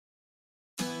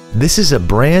This is a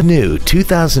brand new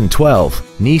 2012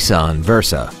 Nissan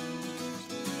Versa.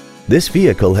 This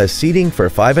vehicle has seating for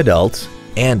 5 adults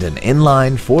and an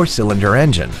inline 4-cylinder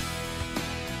engine.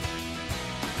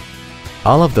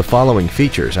 All of the following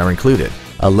features are included: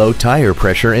 a low tire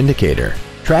pressure indicator,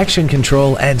 traction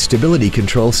control and stability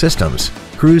control systems,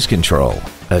 cruise control,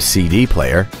 a CD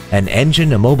player, an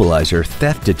engine immobilizer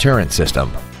theft deterrent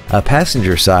system, a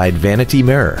passenger side vanity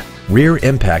mirror, rear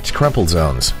impact crumple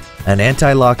zones, an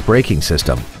anti-lock braking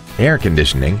system, air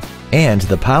conditioning, and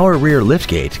the power rear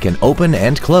liftgate can open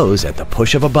and close at the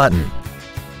push of a button.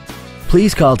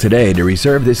 Please call today to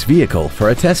reserve this vehicle for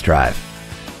a test drive.